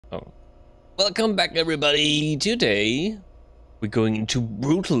Oh. Welcome back, everybody. Today, we're going into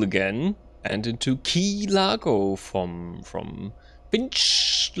Brutal again and into Key Largo from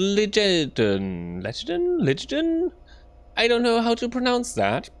Finch Legenden. I don't know how to pronounce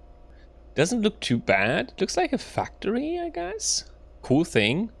that. Doesn't look too bad. Looks like a factory, I guess. Cool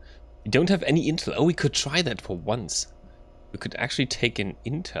thing. We don't have any intel. Oh, we could try that for once. We could actually take an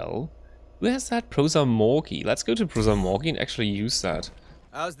intel. Where's that Prosamorgi? Let's go to Prosamorgi and actually use that.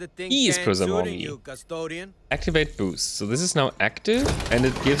 How's the thing He is suiting you, custodian? Activate boost. So this is now active and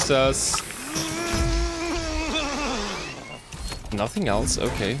it gives us nothing else.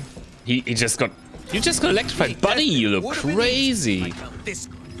 Okay. You just got electrified, buddy. You look crazy.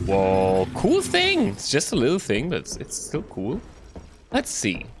 Whoa, cool thing. It's just a little thing, but it's still cool. Let's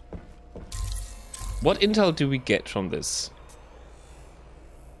see. What intel do we get from this?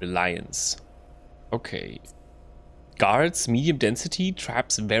 Reliance. Okay. Guards, medium density,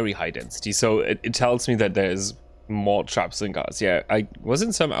 traps, very high density. So it tells me that there's more traps than guards. Yeah, I was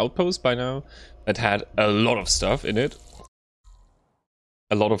in some outpost by now that had a lot of stuff in it.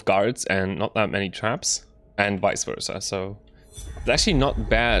 A lot of guards and not that many traps, and vice versa. So it's actually not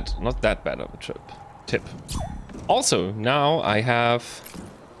bad, not that bad of a tip. Also, now I have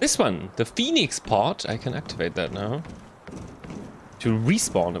this one, the Phoenix pod. I can activate that now to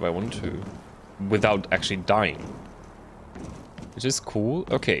respawn if I want to, without actually dying. Which is cool.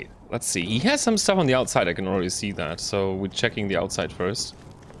 Okay, let's see. He has some stuff on the outside. I can already see that. So we're checking the outside first.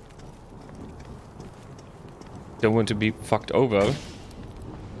 Don't want to be fucked over.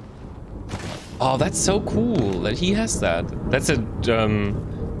 Oh, that's so cool that he has that. That's a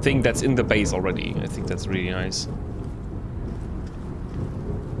thing that's in the base already. I think that's really nice.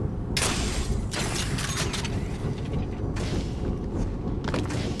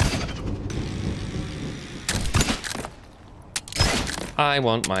 I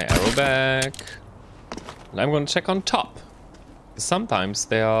want my arrow back. And I'm going to check on top. Sometimes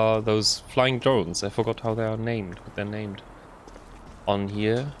there are those flying drones. I forgot how they are named. What they're named. On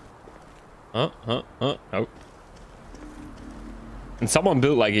here. Oh. And someone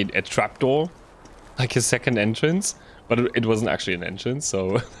built like a trapdoor. Like a second entrance. But it wasn't actually an entrance.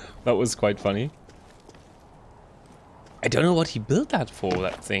 So that was quite funny. I don't know what he built that for,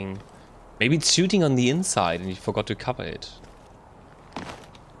 that thing. Maybe it's shooting on the inside and he forgot to cover it.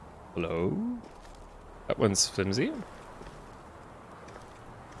 Hello? That one's flimsy.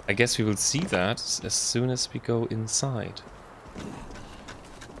 I guess we will see that as soon as we go inside.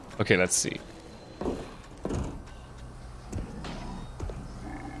 Okay, let's see.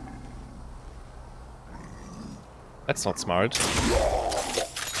 That's not smart.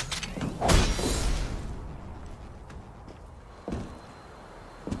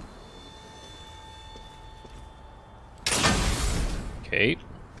 Okay.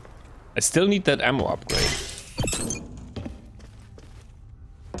 I still need that ammo upgrade.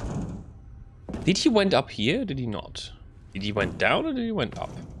 Did he went up here? Did he not? Did he went down or did he went up?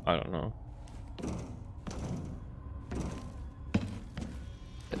 I don't know.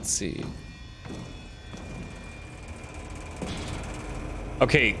 Let's see.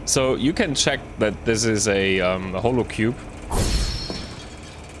 Okay, so you can check that this is a holo cube.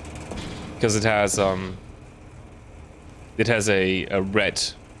 Because it has a red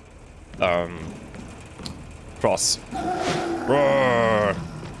cross. Roar.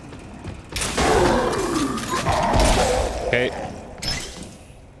 Okay.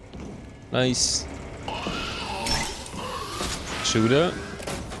 Nice. Shooter.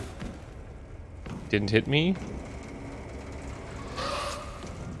 Didn't hit me.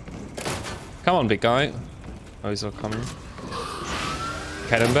 Come on, big guy. Oh, he's not coming.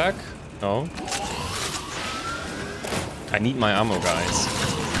 Cannon back? No. I need my ammo, guys.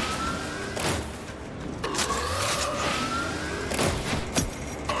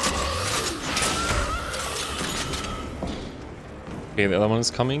 Okay, the other one is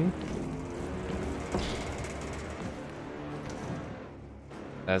coming.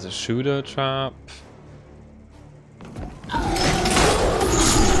 There's a shooter trap.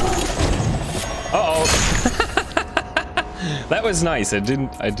 Uh-oh. That was nice. I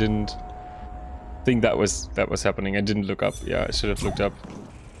didn't think that was happening. I didn't look up. Yeah, I should have looked up.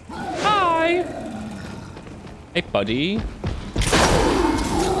 Hi. Hey, buddy.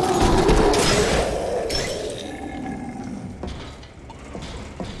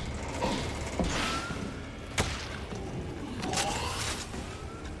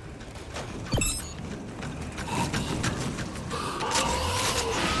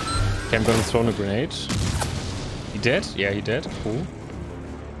 Okay, I'm gonna throw a grenade. He dead? Yeah, he dead. Cool.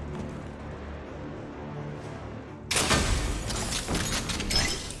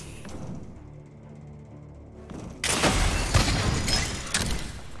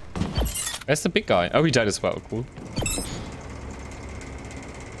 That's the big guy. Oh, he died as well. Cool.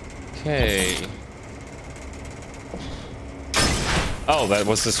 Okay. Oh, that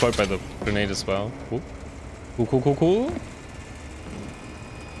was destroyed by the grenade as well. Cool. Cool, cool, cool, cool.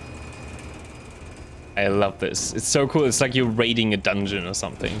 I love this. It's so cool. It's like you're raiding a dungeon or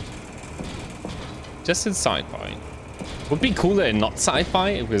something. Just in sci-fi. Would be cooler in not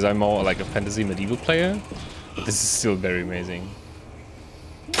sci-fi because I'm more like a fantasy medieval player. But this is still very amazing.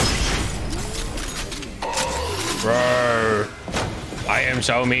 Bro, I am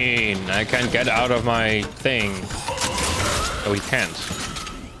so mean. I can't get out of my thing. Oh, he can't.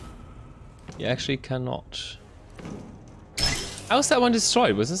 He actually cannot. How's that one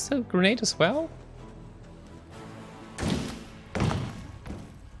destroyed? Was this a grenade as well?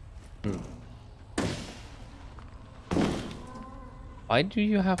 Why do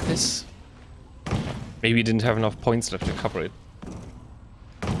you have this? Maybe you didn't have enough points left to cover it.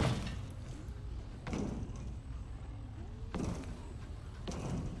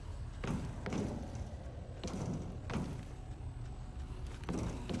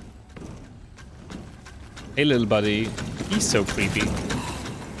 Hey, little buddy. He's so creepy.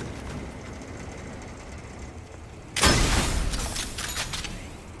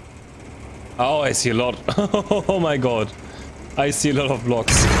 Oh, I see a lot. Oh my god. I see a lot of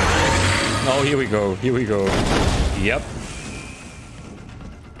blocks. Oh, here we go. Here we go. Yep.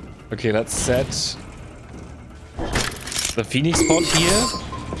 Okay, let's set the Phoenix pot here.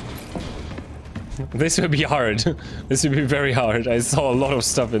 This will be hard. This will be very hard. I saw a lot of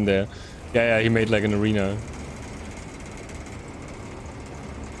stuff in there. Yeah, he made like an arena.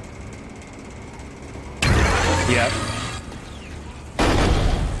 Yeah.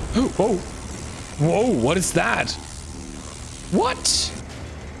 Whoa. Whoa, what is that? What?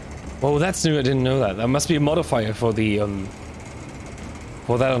 Whoa, that's new. I didn't know that. That must be a modifier for the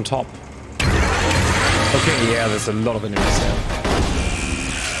for that on top. Okay, yeah, there's a lot of enemies there.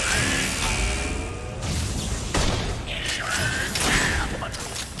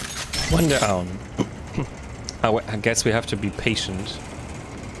 One down. I guess we have to be patient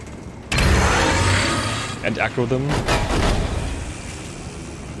and aggro them.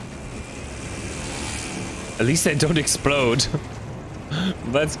 At least they don't explode.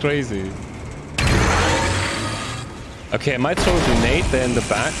 That's crazy. Okay, I might throw a grenade there in the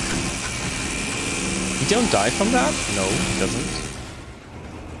back. He don't die from that? No, he doesn't.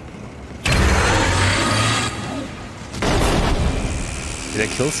 Did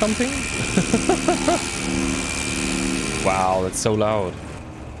I kill something? Wow, that's so loud.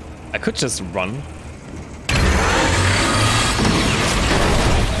 I could just run.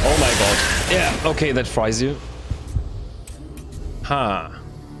 Oh my god. Yeah, okay, that fries you. Huh.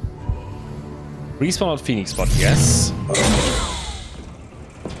 Respawn at Phoenix spot, yes.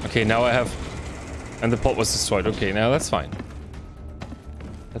 Okay, now I have... And the pot was destroyed. Okay, now that's fine.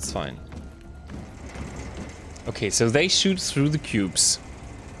 That's fine. Okay, so they shoot through the cubes.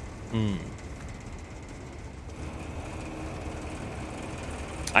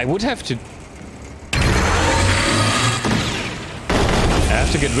 I would have to... I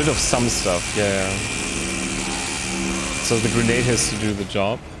have to get rid of some stuff, yeah. So the grenade has to do the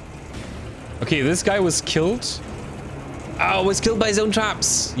job. Okay, this guy was killed. Oh, was killed by his own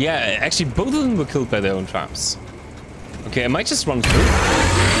traps. Yeah, actually both of them were killed by their own traps. Okay, I might just run through.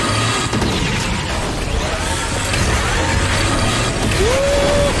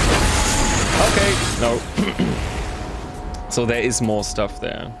 Okay, no. So there is more stuff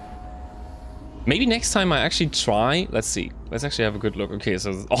there. Maybe next time I actually try. Let's see. Let's actually have a good look. Okay,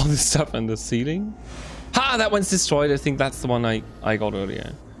 so all this stuff on the ceiling. Ha! That one's destroyed. I think that's the one I got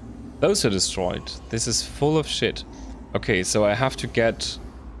earlier. Those are destroyed. This is full of shit. Okay, so I have to get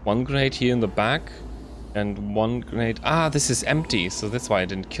one grenade here in the back. And one grenade... Ah, this is empty. So that's why I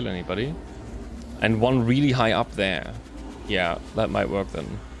didn't kill anybody. And one really high up there. Yeah, that might work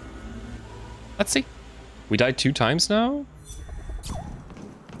then. Let's see. We died 2 times now?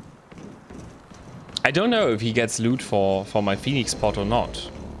 I don't know if he gets loot for my Phoenix pot or not.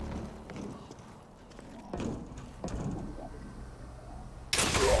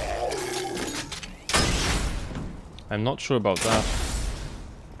 I'm not sure about that.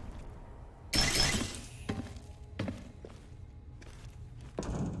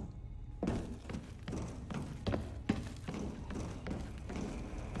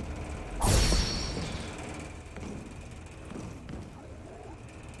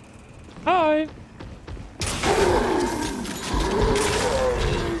 Hi.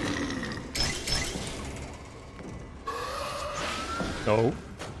 No.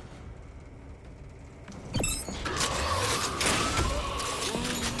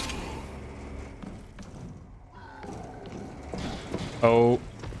 Oh.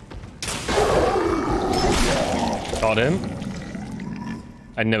 Got him.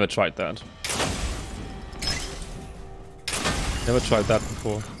 I never tried that. Never tried that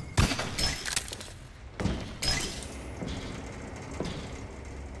before.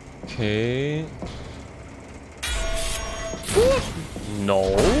 Okay.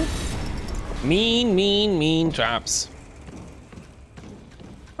 No. Mean traps.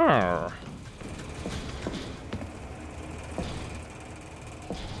 Arr.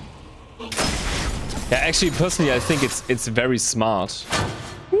 Yeah, actually, personally, I think it's very smart.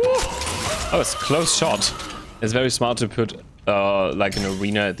 Oh, it's a close shot. It's very smart to put like an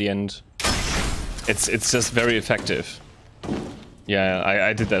arena at the end. It's just very effective. Yeah,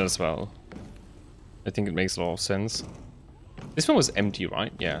 I did that as well. I think it makes a lot of sense. This one was empty,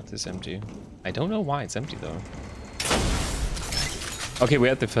 right? Yeah, this is empty. I don't know why it's empty though. Okay,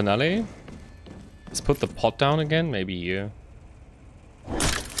 we're at the finale. Let's put the pot down again, maybe here.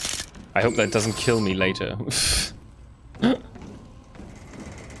 I hope that doesn't kill me later.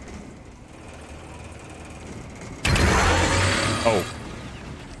 Oh.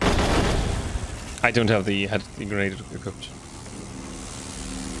 I don't have the grenade equipped.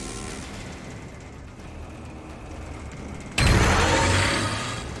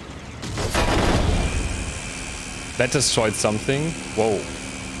 That destroyed something. Whoa.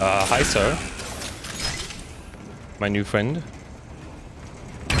 Hi, sir. My new friend.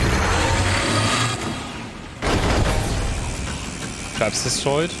 Traps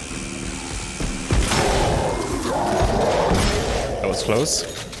destroyed. That was close.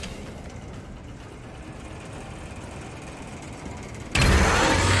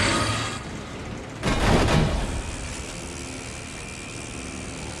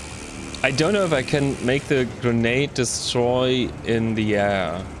 I don't know if I can make the grenade destroy in the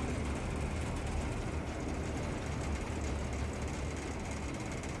air.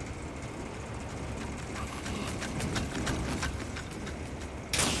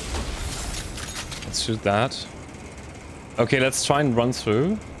 Let's shoot that. Okay, let's try and run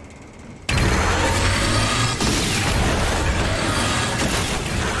through.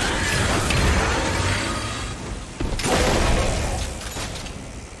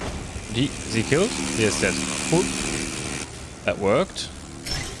 Is he killed? He is dead. Cool. That worked.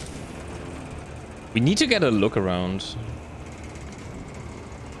 We need to get a look around.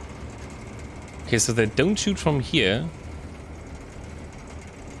 Okay, so they don't shoot from here.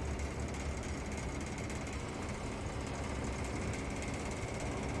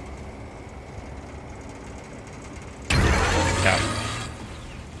 Yeah.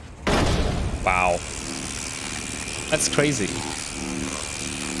 Wow. That's crazy.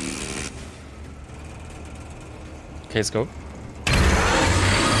 Okay, let's go.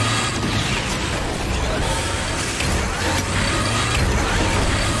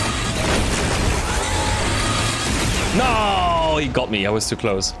 No, he got me. I was too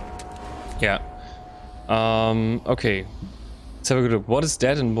close. Yeah. Okay. Let's have a good look. What is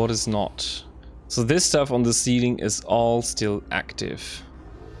dead and what is not? So this stuff on the ceiling is all still active.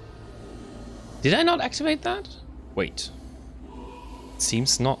 Did I not activate that? Wait.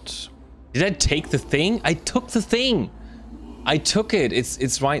 Seems not. Did I take the thing? I took the thing. I took it.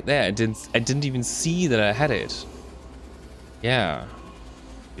 It's right there. I didn't even see that I had it. Yeah.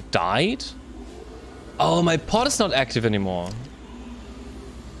 It died? Oh, my pot is not active anymore.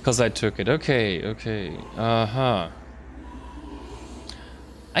 Because I took it. Okay, okay. Uh-huh.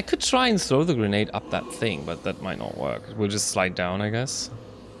 I could try and throw the grenade up that thing, but that might not work. We'll just slide down, I guess.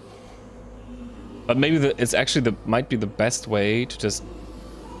 But maybe it's actually might be the best way to just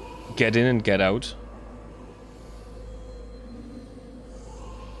get in and get out.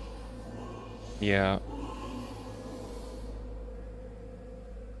 Yeah.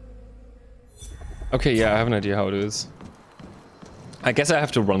 Okay, yeah, I have an idea how it is. I guess I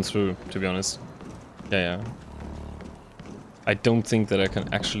have to run through, to be honest. Yeah. I don't think that I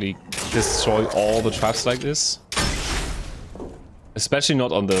can actually destroy all the traps like this. Especially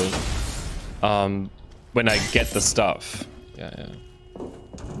not on the... when I get the stuff. Yeah.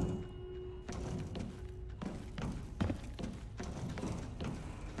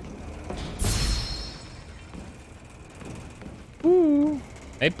 Ooh.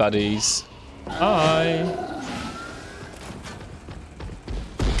 Hey, buddies. Hi.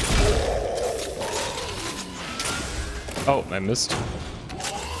 Oh, I missed.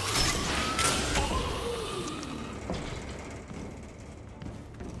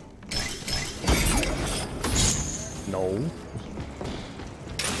 No.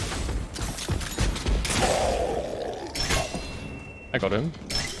 I got him.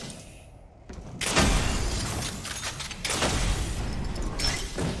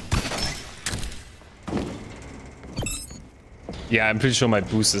 Yeah, I'm pretty sure my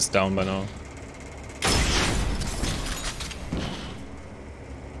boost is down by now.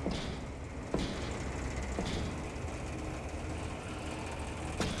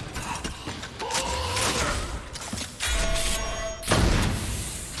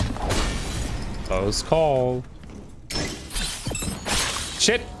 Close call.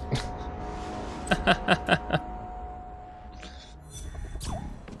 Shit.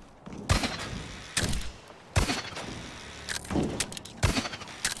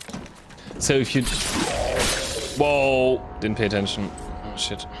 So if you... Whoa! Didn't pay attention. Oh,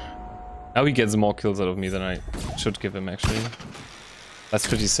 shit. Now he gets more kills out of me than I should give him, actually. That's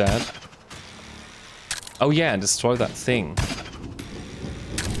pretty sad. Oh yeah, and destroy that thing.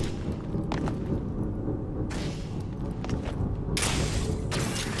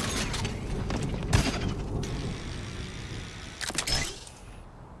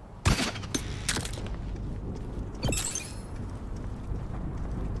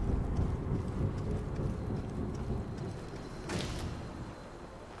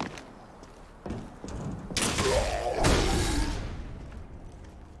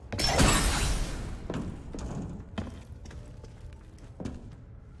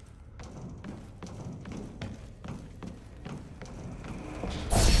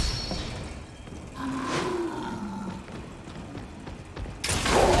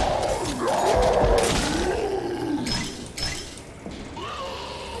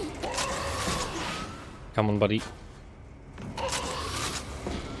 Come on, buddy.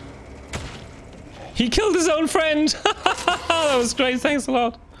 He killed his own friend! That was great, thanks a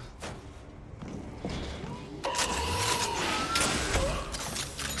lot.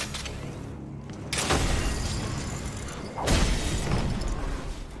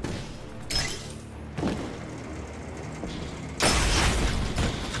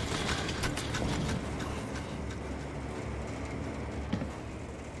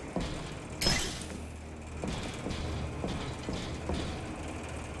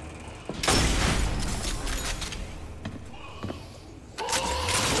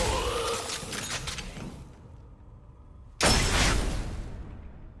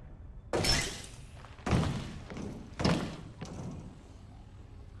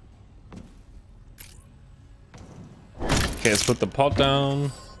 Okay, let's put the pot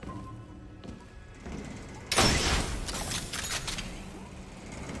down.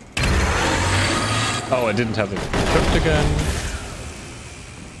 Oh, I didn't have it equipped again.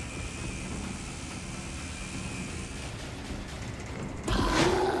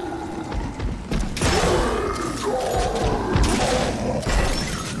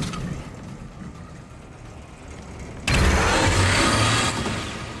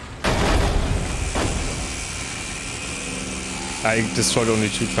 I destroyed only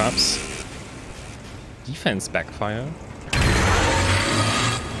 2 traps. Defense backfire.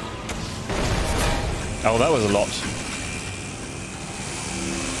 Oh, that was a lot.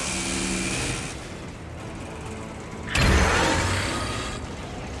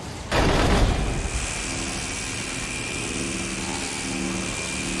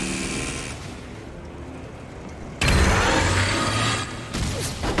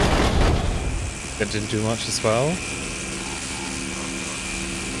 That didn't do much as well.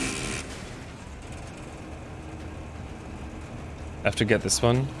 I have to get this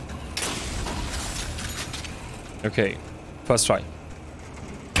one. Okay, first try.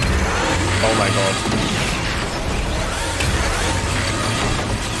 Oh my god.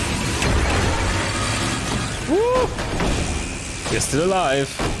 Woo! You're still alive.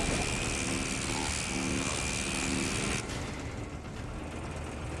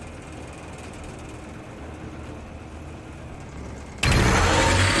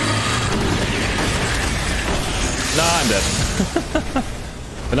 Nah, I'm dead.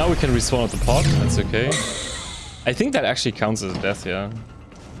 But now we can respawn at the pod, that's okay. I think that actually counts as a death, yeah.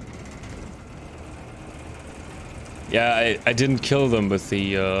 Yeah, I didn't kill them with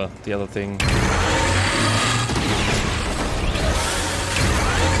the other thing.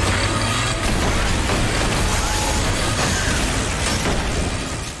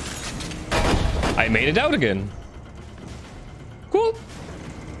 I made it out again. Cool.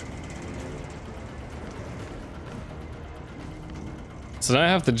 So now I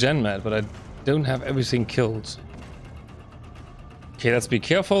have the gen mat, but I don't have everything killed. Okay, let's be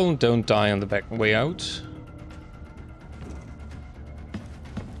careful and don't die on the back way out.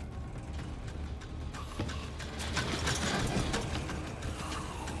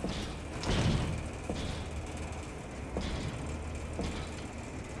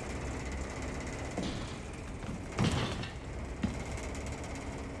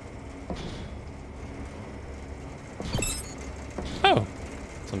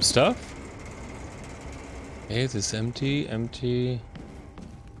 Some stuff. Okay, this is empty, empty.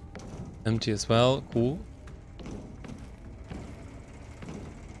 Empty as well, cool.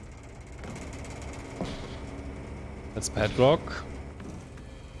 That's bedrock.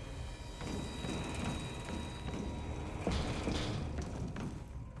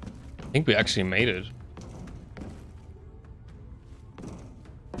 I think we actually made it.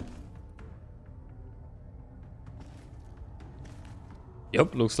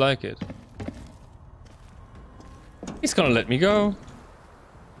 Yep, looks like it. He's gonna let me go.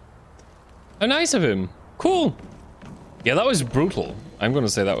 How nice of him. Cool. Yeah, that was brutal. I'm gonna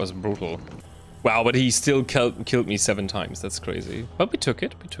say that was brutal. Wow, but he still killed me 7 times. That's crazy. But we took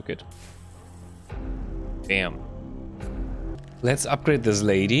it. We took it. Damn. Let's upgrade this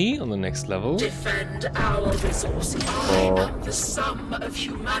lady on the next level. Defend our resources. I am the sum of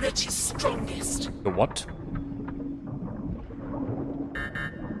humanity's strongest. The what?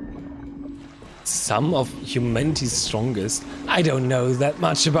 Sum of humanity's strongest? I don't know that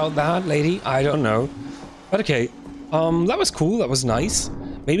much about that, lady. I don't know. But okay. That was cool. That was nice.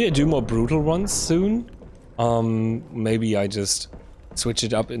 Maybe I do more brutal ones soon. Maybe I just switch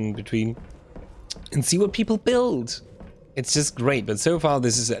it up in between and see what people build. It's just great. But so far,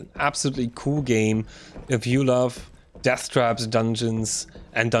 this is an absolutely cool game. If you love death traps, dungeons,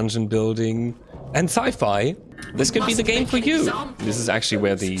 and dungeon building, and sci-fi, this could be the game for you. This is actually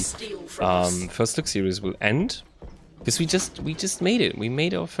where the first look series will end, because we just made it. We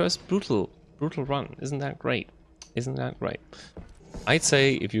made our first brutal run. Isn't that great? Isn't that great? I'd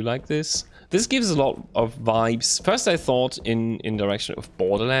say if you like this gives a lot of vibes. First I thought in direction of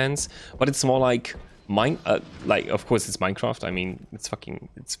Borderlands, but it's more like like, of course it's Minecraft. I mean, it's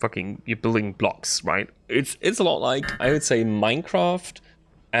fucking you're building blocks, right? It's a lot like, I would say, Minecraft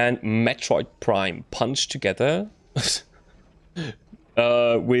and Metroid Prime punched together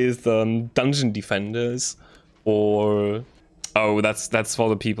with Dungeon Defenders, or that's for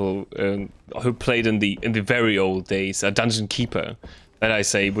the people who played in the very old days. A Dungeon Keeper, that I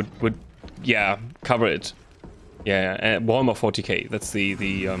say would yeah, cover it. Yeah, and Warhammer 40k. That's the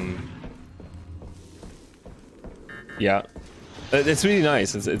yeah, it's really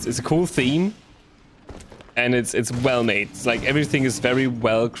nice. It's a cool theme, and it's well made. It's like everything is very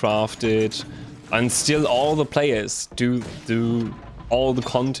well crafted, and still all the players do all the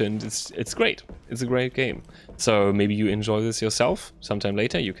content. It's great. It's a great game. So maybe you enjoy this yourself sometime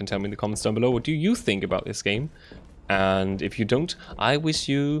later. You can tell me in the comments down below, what do you think about this game? And if you don't, I wish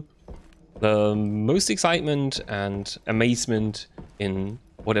you the most excitement and amazement in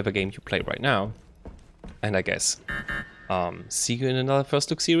whatever game you play right now. And I guess see you in another first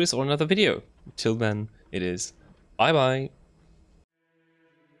look series or another video. Till then, it is bye bye.